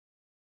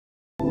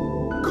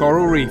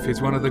coral reef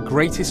is one of the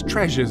greatest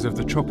treasures of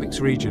the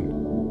tropics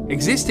region,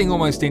 existing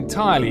almost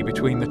entirely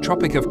between the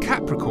Tropic of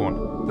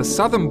Capricorn, the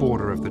southern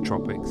border of the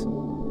tropics,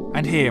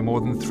 and here more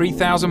than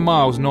 3,000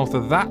 miles north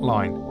of that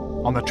line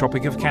on the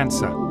Tropic of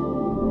Cancer.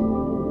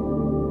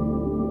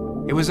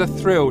 It was a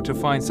thrill to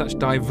find such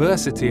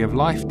diversity of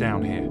life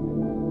down here,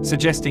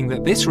 suggesting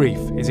that this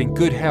reef is in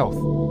good health.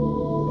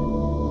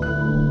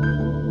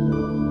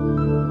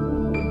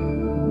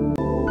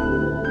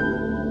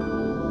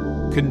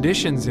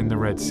 Conditions in the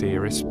Red Sea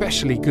are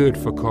especially good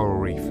for coral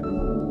reef.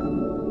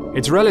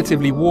 It's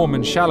relatively warm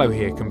and shallow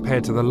here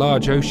compared to the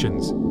large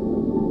oceans,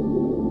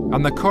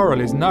 and the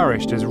coral is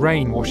nourished as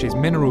rain washes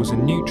minerals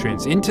and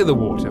nutrients into the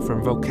water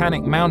from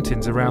volcanic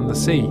mountains around the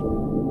sea.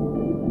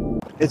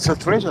 It's a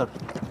treasure,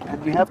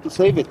 and we have to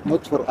save it,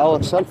 not for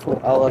ourselves, for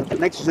our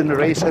next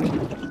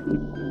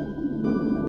generation.